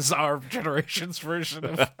Wife is our generation's version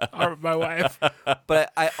of My Wife.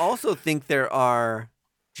 But I also think there are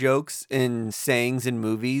jokes and sayings in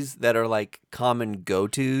movies that are like common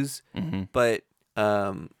go-tos, Mm-hmm. but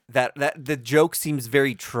that the joke seems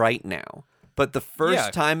very trite now. But the first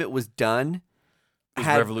Yeah. time it was done,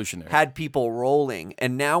 revolutionary. Had people rolling.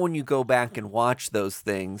 And now when you go back and watch those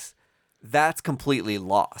things, that's completely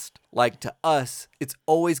lost. Like, to us, it's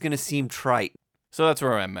always going to seem trite. So that's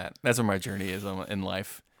where I'm at. That's where my journey is in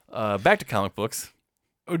life. Back to comic books.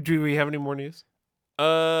 Oh, do we have any more news?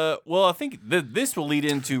 Well, I think this will lead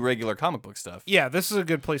into regular comic book stuff. Yeah, this is a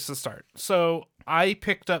good place to start. So I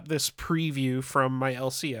picked up this preview from my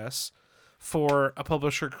LCS for a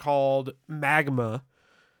publisher called Magma,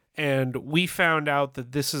 and we found out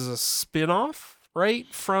that this is a spin-off, right,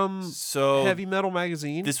 from Heavy Metal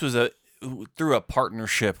Magazine. This was through a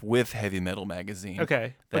partnership with Heavy Metal Magazine.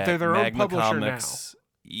 Okay, but they're their own publisher Comics,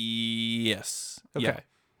 now. Yes. Okay.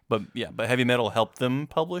 Yeah. But Heavy Metal helped them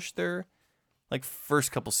publish their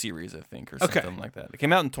first couple series, I think, or something like that. It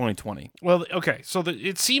came out in 2020. Well, okay, so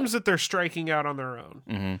it seems that they're striking out on their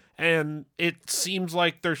own, and it seems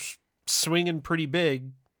like they're swinging pretty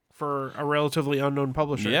big for a relatively unknown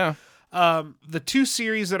publisher. Yeah. The two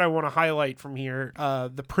series that I want to highlight from here,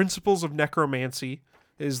 The Principles of Necromancy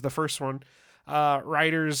is the first one.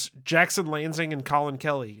 Writers Jackson Lansing and Colin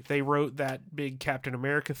Kelly. They wrote that big Captain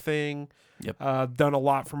America thing. Yep. Done a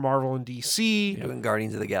lot for Marvel and DC. Doing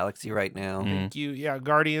Guardians of the Galaxy right now. Thank you. Yeah,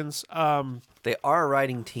 Guardians. They are a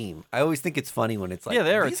writing team. I always think it's funny when it's like,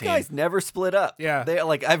 they're these a team. guys never split up. Yeah. They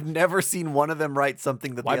I've never seen one of them write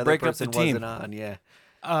something that Why the other break up the person team? wasn't on. Yeah.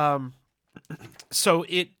 So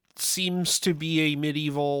it seems to be a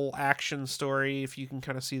medieval action story, if you can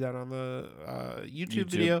kind of see that on the YouTube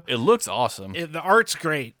video. It looks awesome. The art's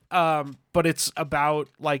great, but it's about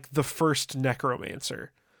the first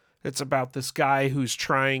necromancer. It's about this guy who's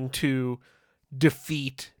trying to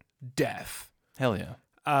defeat death. Hell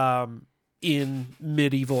yeah. In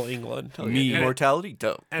medieval England. Immortality?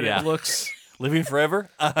 Dope. And Yeah. it looks Living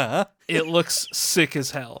forever? Uh-huh. it looks sick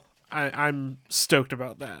as hell. I'm stoked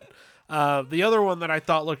about that. The other one that I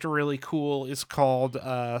thought looked really cool is called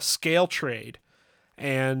Scale Trade,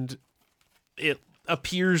 and it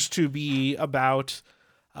appears to be about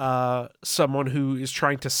someone who is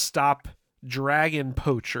trying to stop dragon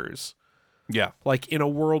poachers. Yeah. In a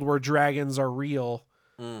world where dragons are real,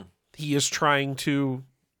 he is trying to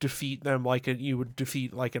defeat them you would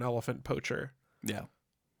defeat an elephant poacher. Yeah.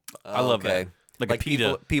 I love that. Like a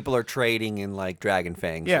PETA. People are trading in dragon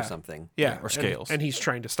fangs or something. Yeah. Or scales. And he's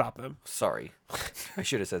trying to stop them. Sorry. I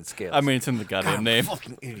should have said scales. I mean, it's in the goddamn name.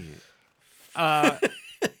 Fucking idiot.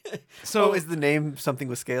 So is the name something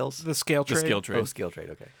with scales? the Scale The Trade. Scale Trade. Oh, scale trade.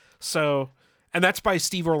 Okay. So, and that's by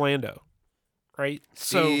Steve Orlando, right?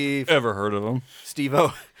 Steve. Ever heard of him?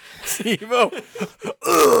 Steve-O. Steve-O.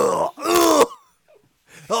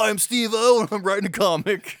 I'm Steve-O, and I'm writing a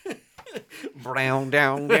comic. Brown,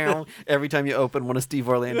 down, down. Every time you open one of Steve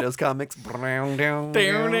Orlando's comics, brown, down,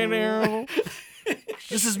 down.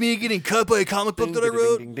 This is me getting cut by a comic book that I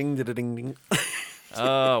wrote. Ding, ding, ding, ding, ding.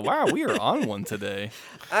 Wow, we are on one today.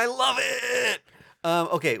 I love it.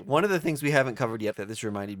 Okay, one of the things we haven't covered yet that this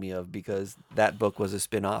reminded me of, because that book was a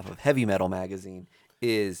spin-off of Heavy Metal Magazine,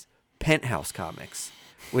 is Penthouse Comics.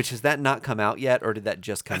 Which, has that not come out yet, or did that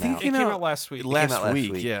just come out? It came out last week. It came out last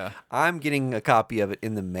week, week. yeah. I'm getting a copy of it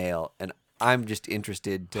in the mail, and I'm just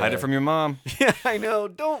interested to... Hide it from your mom. Yeah, I know.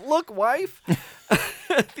 Don't look, wife.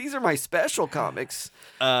 These are my special comics.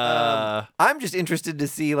 I'm just interested to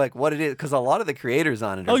see what it is, because a lot of the creators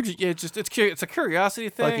on it are... It's a curiosity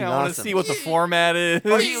thing. Fucking I want to awesome. see what the format is.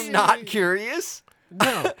 Are you not curious?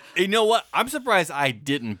 No. You know what? I'm surprised I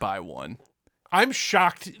didn't buy one. I'm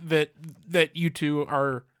shocked that you two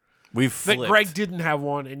are... We've that flipped. Greg didn't have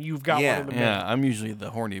one, and you've got Yeah. one in the mail. Yeah, I'm usually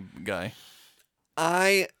the horny guy.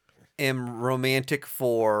 I am romantic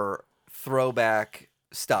for throwback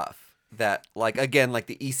stuff that, again,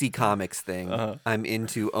 the EC Comics thing. Uh-huh. I'm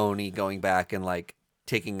into Oni going back and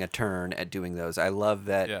taking a turn at doing those. I love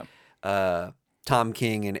that Tom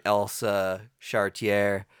King and Elsa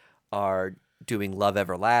Chartier are doing Love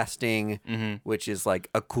Everlasting, which is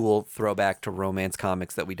a cool throwback to romance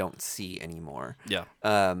comics that we don't see anymore. Yeah.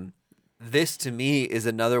 This to me is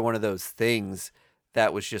another one of those things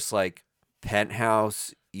that was just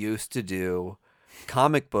Penthouse used to do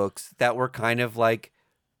comic books that were kind of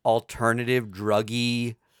alternative,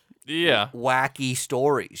 druggy, wacky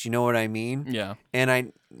stories. You know what I mean? Yeah.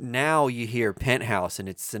 And now you hear Penthouse and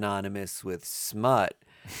it's synonymous with smut,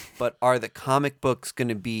 but are the comic books going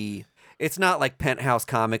to be... It's not like Penthouse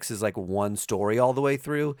Comics is one story all the way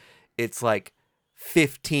through. It's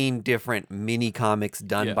 15 different mini comics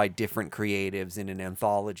done by different creatives in an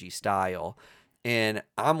anthology style. And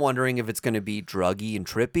I'm wondering if it's going to be druggy and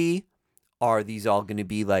trippy. Are these all going to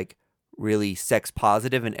be really sex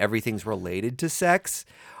positive and everything's related to sex?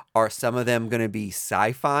 Are some of them going to be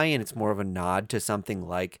sci-fi and it's more of a nod to something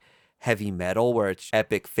like heavy metal where it's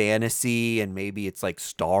epic fantasy and maybe it's like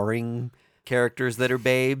starring characters that are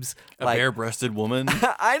babes. A Like, bare-breasted woman.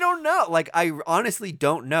 I don't know. Like, I honestly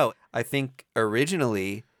don't know. I think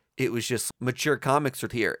originally it was just mature comics were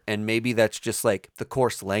here, and maybe that's just like the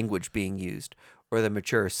coarse language being used or the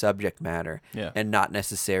mature subject matter, Yeah. and not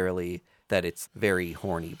necessarily that it's very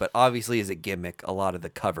horny. But obviously, as a gimmick, a lot of the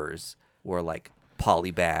covers were like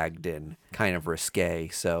polybagged and kind of risque.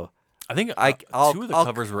 So I think I'll- two of the I'll-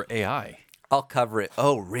 covers were AI. I'll cover it.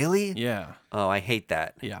 Oh, really? Yeah. Oh, I hate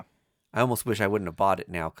that. Yeah. I almost wish I wouldn't have bought it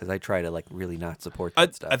now because I try to like really not support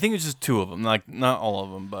that stuff. I think it's just two of them. Like, not all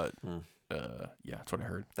of them, but yeah, that's what I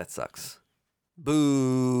heard. That sucks.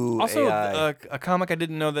 Boo. Also, AI. a comic I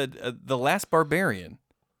didn't know that The Last Barbarian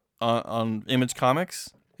on Image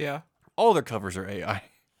Comics, Yeah. all their covers are AI.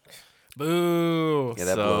 Boo. Yeah,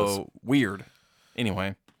 that so blows. weird.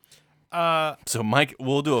 Anyway, so Mike,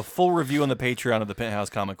 we'll do a full review on the Patreon of the Penthouse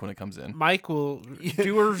comic when it comes in. Mike will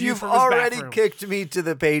do a review You've from his already bathroom. kicked me to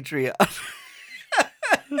the Patreon.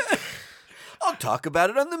 I'll talk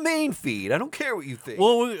about it on the main feed. I don't care what you think.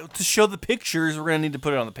 Well, to show the pictures, we're gonna need to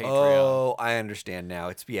put it on the Patreon. Oh, I understand now.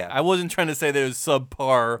 It's I wasn't trying to say that it was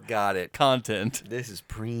subpar got it. content. This is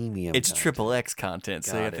premium. It's content. triple X content,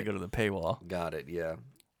 so you Got have to it. go to the paywall. Got it. Yeah.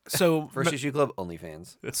 So, First issue club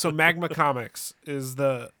OnlyFans. so Magma Comics is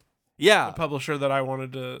the Yeah, publisher that I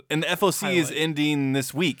wanted to. and the FOC is highlight. ending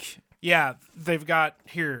this week. Yeah, they've got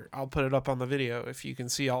here. I'll put it up on the video if you can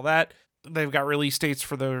see all that. They've got release dates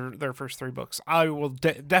for their first 3 books. I will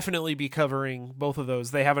definitely be covering both of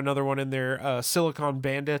those. They have another one in there, Silicon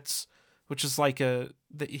Bandits, which is like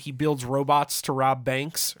he builds robots to rob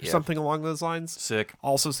banks or Yeah. something along those lines. Sick.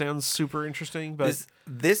 Also sounds super interesting. But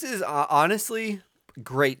This is honestly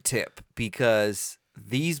great tip because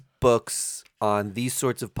these books on these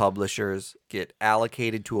sorts of publishers get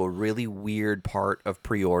allocated to a really weird part of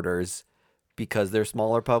pre-orders because they're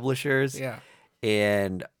smaller publishers. yeah,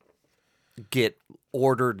 And get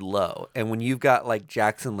ordered low. And when you've got like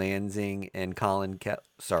Jackson Lansing and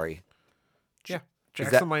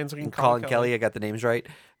Jackson Lansing and Colin Kelly, I got the names right,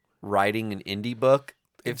 writing an indie book.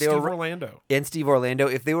 and Steve Orlando. And Steve Orlando,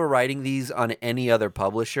 if they were writing these on any other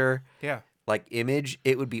publisher, Yeah, like Image,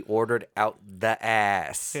 it would be ordered out the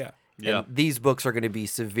ass. yeah. Yeah. And these books are going to be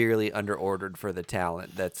severely underordered for the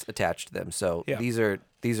talent that's attached to them. So Yeah. these are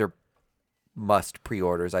must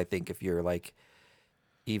pre-orders, I think, if you're like,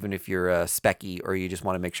 even if you're a specky or you just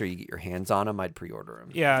want to make sure you get your hands on them, I'd pre-order them.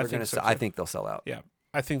 Yeah, I They're think gonna so, sell- I too. think they'll sell out. Yeah,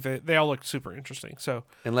 I think they all look super interesting. So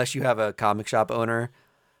Unless you have a comic shop owner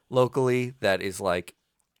locally that is like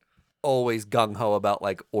always gung-ho about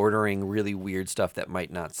like ordering really weird stuff that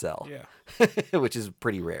might not sell, yeah. which is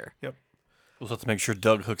pretty rare. Yep. We'll have to make sure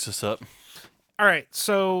Doug hooks us up. All right.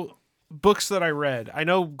 So books that I read. I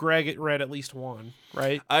know Greg read at least one,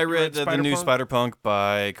 right? I You read the new Spider-Punk? Spider-Punk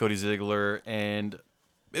by Cody Ziegler, and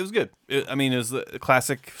it was good. It was the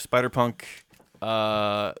classic Spider-Punk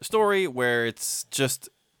story where it's just,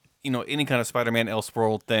 any kind of Spider-Man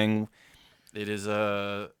Elseworld thing. It is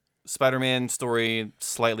a Spider-Man story,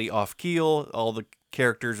 slightly off-keel. All the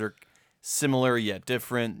characters are similar yet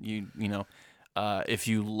different. If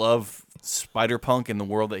you love Spider-Punk and the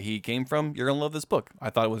world that he came from, you're going to love this book. I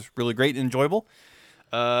thought it was really great and enjoyable.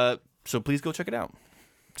 So please go check it out.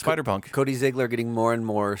 Spider-Punk. Cody Ziegler getting more and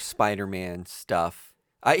more Spider-Man stuff.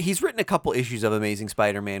 He's written a couple issues of Amazing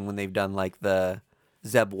Spider-Man when they've done like the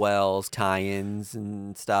Zeb Wells tie-ins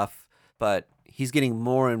and stuff, but he's getting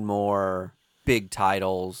more and more big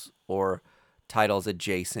titles or titles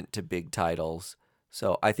adjacent to big titles.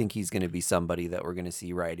 So I think he's going to be somebody that we're going to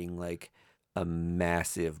see writing like a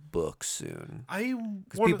massive book soon.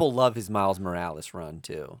 Because people love his Miles Morales run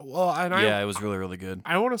too. It was really, really good.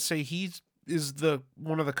 I want to say he is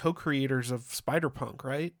one of the co-creators of Spider-Punk,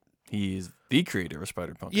 right? He's the creator of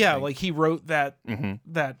Spider-Punk. Yeah, I think. like he wrote that Mhm.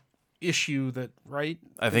 that issue that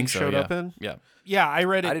I think he so. showed Yeah. up in. Yeah. Yeah, I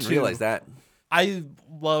read it. I didn't too. realize that. I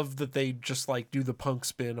love that they just like do the punk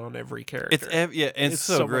spin on every character. It's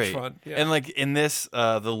so so great. much fun. Yeah. And like in this,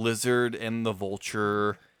 the lizard and the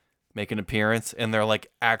vulture make an appearance, and they're like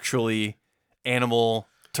actually animal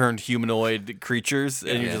turned humanoid creatures,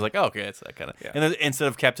 and you're Yeah. just like, oh, okay, it's that kind of. Yeah. And then instead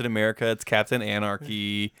of Captain America, it's Captain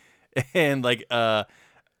Anarchy, and like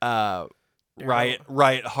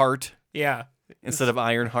Riot Heart yeah, instead of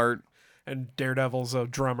Iron Heart. and Daredevil's a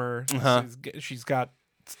drummer. Uh-huh. She's got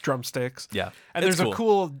drumsticks. Yeah, And it's there's a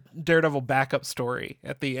cool Daredevil backup story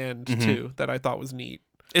at the end Mm-hmm. too that I thought was neat.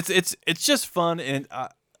 It's just fun, and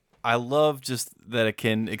I love just that it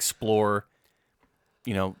can explore,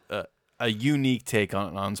 a unique take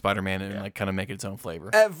on Spider-Man and like kind of make it its own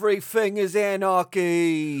flavor. Everything is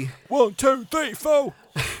anarchy. 1, 2, 3, 4.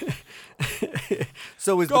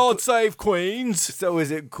 So is God save Queens. So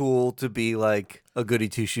is it cool to be like a goody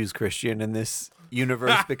two shoes Christian in this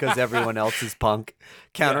universe because everyone else is punk?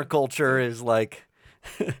 Counterculture is like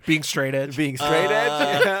Being straight edge. being straight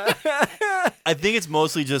edge. Yeah. I think it's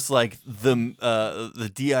mostly just like the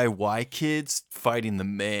DIY kids fighting the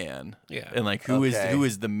man. Yeah. And like who is Okay.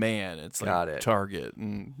 the man? It's like Got it. Target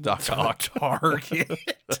and Dr. Oct. Target.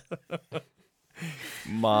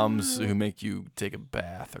 Moms who make you take a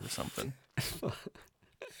bath or something.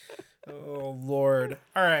 Oh Lord.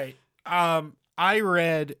 All right. I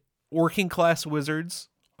read Working Class Wizards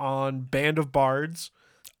on Band of Bards.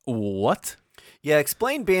 What? Yeah,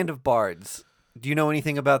 explain Band of Bards. Do you know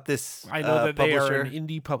anything about this? I know that they publisher? are an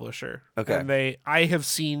indie publisher. Okay. And I have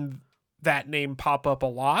seen that name pop up a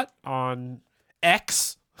lot on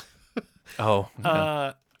X. Oh,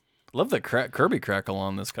 yeah. Love the Kirby crackle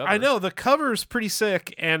on this cover. I know the cover's pretty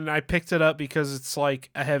sick, and I picked it up because it's like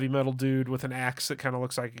a heavy metal dude with an axe that kind of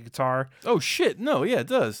looks like a guitar, Oh shit! No, yeah, it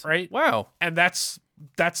does. right? Wow. And that's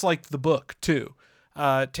like the book too.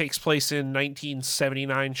 It takes place in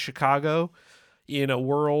 1979 Chicago, in a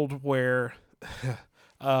world where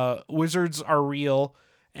wizards are real,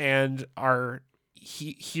 and our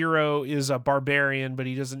hero is a barbarian, but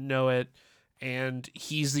he doesn't know it. And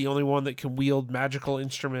he's the only one that can wield magical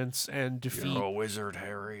instruments and defeat You're a wizard,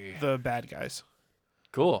 Harry. the bad guys.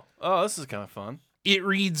 Cool. Oh, this is kind of fun. It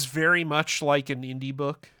reads very much like an indie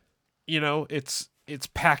book. You know, it's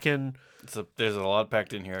packing There's a lot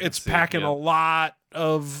packed in here. it's packing a lot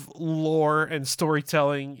of lore and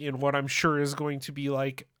storytelling in what I'm sure is going to be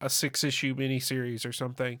like a 6-issue miniseries or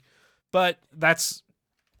something. But that's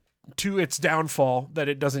to its downfall that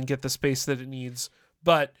it doesn't get the space that it needs.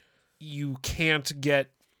 But you can't get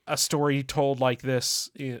a story told like this,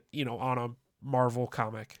 you know, on a Marvel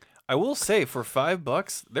comic. I will say, for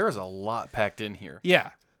 $5, there is a lot packed in here. Yeah.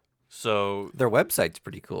 So Their website's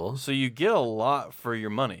pretty cool. you get a lot for your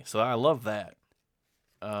money. So I love that.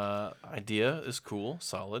 Idea is cool,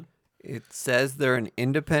 solid. It says they're an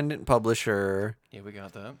independent publisher Yeah, we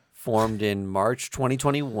got that. formed in March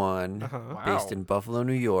 2021, Uh-huh. Wow. based in Buffalo,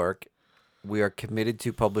 New York. We are committed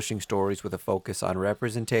to publishing stories with a focus on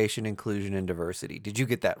representation, inclusion, and diversity. Did you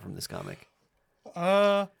get that from this comic?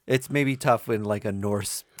 It's maybe tough in like a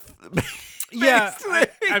Norse. Yeah,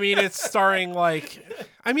 I mean, it's starring like,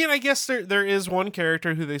 I mean, I guess there is one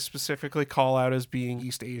character who they specifically call out as being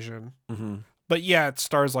East Asian, but yeah, it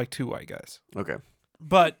stars like 2 white guys. Okay.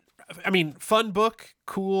 But I mean, fun book,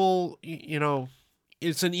 cool. You know,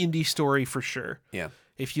 it's an indie story for sure. Yeah.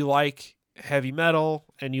 If you like heavy metal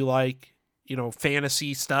and you like, you know,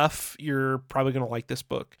 fantasy stuff, you're probably gonna like this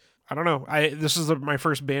book. I don't know. This is my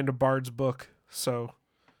first Band of Bards book, so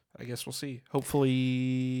I guess we'll see.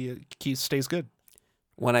 Hopefully, it stays good.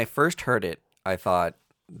 When I first heard it, I thought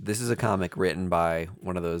this is a comic written by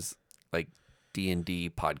one of those like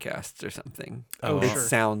D&D podcasts or something. Oh, It sure.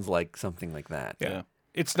 sounds like something like that. Yeah.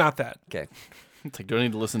 It's not that. Okay. It's like, do I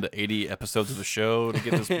need to listen to 80 episodes of the show to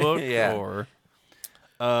get this book? Yeah. Or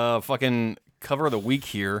fucking cover of the week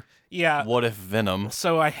here. Yeah. What if Venom?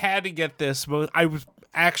 So I had to get this, but I was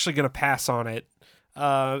actually going to pass on it.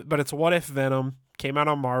 But it's What If Venom, came out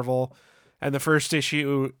on Marvel, and the first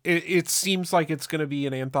issue, it seems like it's going to be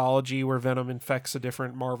an anthology where Venom infects a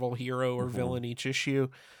different Marvel hero or villain each issue.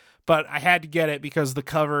 But I had to get it because the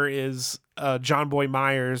cover is John Boy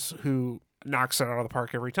Myers, who knocks it out of the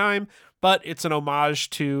park every time. But it's an homage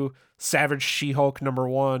to Savage She-Hulk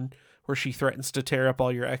 #1, where she threatens to tear up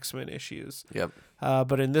all your X-Men issues. Yep.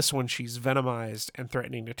 But in this one, she's venomized and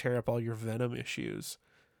threatening to tear up all your Venom issues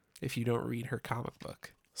if you don't read her comic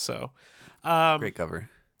book. So, Great cover.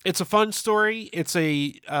 it's a fun story. It's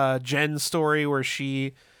a Jen story where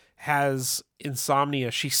she has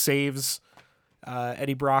insomnia. She saves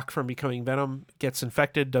Eddie Brock from becoming Venom, gets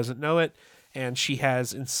infected, doesn't know it, and she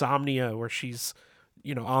has insomnia where she's,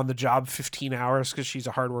 you know, on the job 15 hours because she's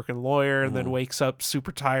a hardworking lawyer, and then wakes up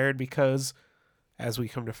super tired because, as we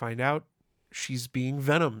come to find out, she's being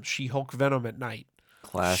Venom, She-Hulk Venom at night.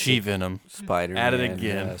 Classic She-Venom. Spider-Man At it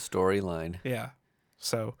again. Storyline. Yeah.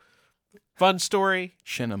 So, fun story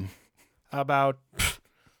Shin'em. about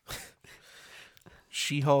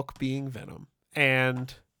She-Hulk being Venom.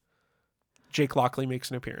 And Jake Lockley makes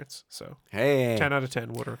an appearance. So, Hey, 10 out of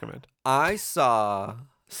 10 would recommend. I saw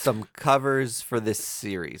some covers for this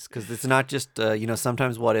series because it's not just, you know,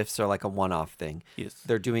 sometimes what ifs are like a one-off thing. Yes.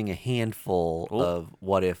 They're doing a handful Cool. of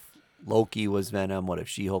what if Loki was Venom, what if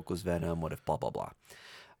She-Hulk was Venom, what if blah, blah, blah.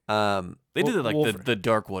 They did it like Wolverine. the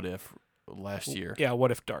Dark What If last year. Yeah,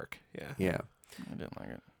 What If Dark. Yeah. Yeah. I didn't like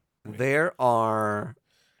it. There are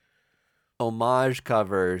homage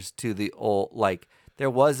covers to the old, like, there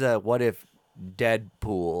was a what if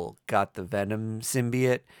Deadpool got the Venom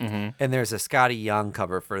symbiote, and there's a Scotty Young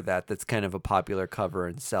cover for that that's kind of a popular cover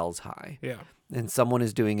and sells high. Yeah. And someone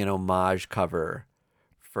is doing an homage cover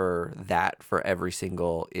for that for every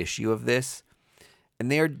single issue of this.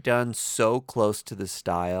 And they're done so close to the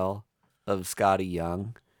style of Scotty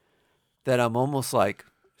Young that I'm almost like,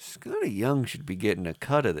 Scotty Young should be getting a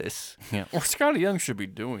cut of this. Yeah. Or Scotty Young should be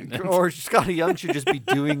doing it. Or Scotty Young should just be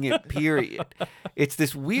doing it, period. It's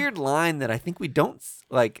this weird line that I think we don't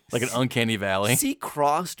Like an uncanny valley. see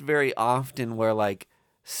crossed very often where like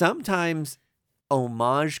sometimes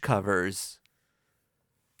homage covers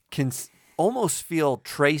can almost feel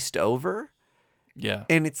traced over. Yeah.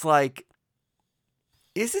 And it's like,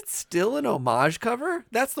 is it still an homage cover?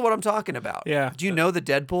 That's the one I'm talking about. Yeah. Do you know the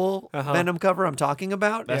Deadpool Venom cover I'm talking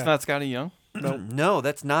about? That's not Scotty Young? No,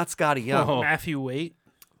 that's not Scotty Young. Oh. Matthew Waite.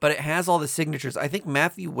 But it has all the signatures. I think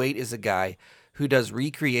Matthew Waite is a guy who does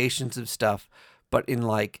recreations of stuff, but in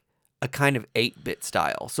like a kind of 8-bit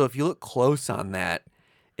style. So if you look close on that,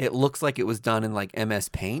 it looks like it was done in like MS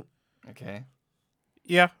Paint. Okay.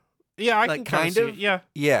 Yeah. Yeah, I Like, can kind of. Yeah.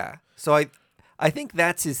 Yeah. So I think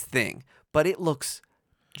that's his thing. But it looks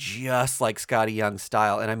just like Scotty Young's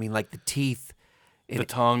style. And I mean, like the teeth The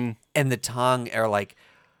tongue. and the tongue are like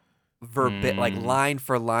like line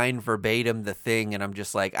for line verbatim the thing. And I'm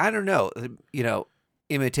just like, I don't know,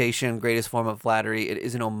 imitation, greatest form of flattery. It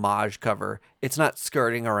is an homage cover. It's not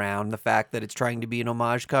skirting around the fact that it's trying to be an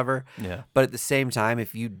homage cover. Yeah. But at the same time,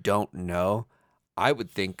 if you don't know, I would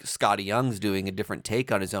think Scotty Young's doing a different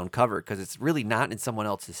take on his own cover because it's really not in someone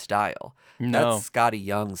else's style. No. That's Scotty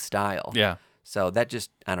Young's style. Yeah. So that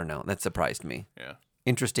just, I don't know, that surprised me. Yeah.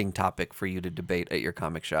 Interesting topic for you to debate at your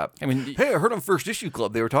comic shop. I mean, Hey, I heard on First Issue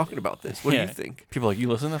Club they were talking about this. What do you think? People are like, you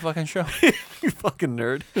listen to the fucking show? You fucking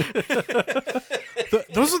nerd.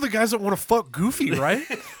 Those are the guys that want to fuck Goofy, right?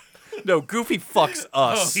 No, Goofy fucks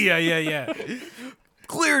us. yeah.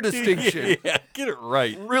 Clear distinction. Yeah, get it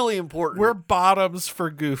right. Really important. We're bottoms for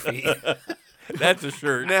Goofy. That's a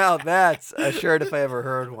shirt. Now that's a shirt if I ever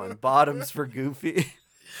heard one. Bottoms for Goofy.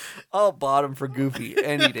 I'll bottom for Goofy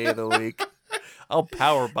any day of the week. I'll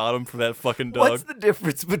power bottom for that fucking dog. What's the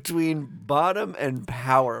difference between bottom and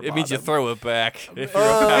power bottom? It means you throw it back if you're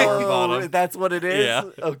a power bottom. That's what it is? Yeah.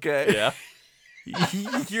 Okay.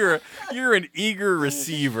 Yeah. You're an eager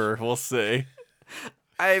receiver, we'll say.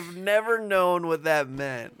 I've never known what that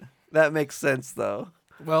meant. That makes sense, though.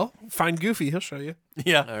 Well, find Goofy. He'll show you.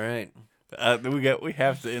 Yeah. All right. We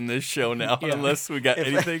have to end this show now unless we got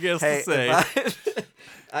anything else to say.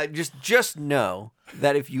 I just know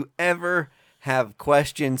that if you ever have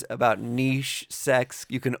questions about niche sex,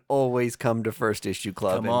 you can always come to First Issue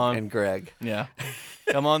Club Come on. and Greg. Yeah.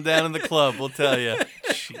 Come on down in the club, we'll tell you.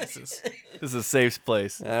 Jesus. This is a safe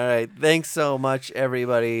place. All right. Thanks so much,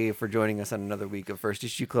 everybody, for joining us on another week of First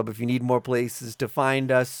Issue Club. If you need more places to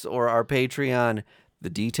find us or our Patreon, the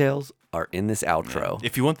details are in this outro.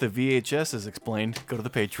 If you want the VHSs explained, go to the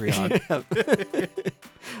Patreon.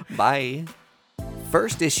 Bye.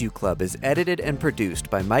 First Issue Club is edited and produced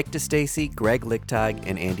by Mike DeStacy, Greg Lichtag,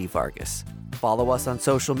 and Andy Vargas. Follow us on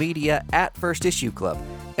social media at First Issue Club,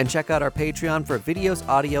 and check out our Patreon for videos,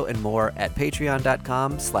 audio, and more at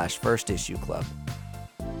patreon.com/firstissueclub.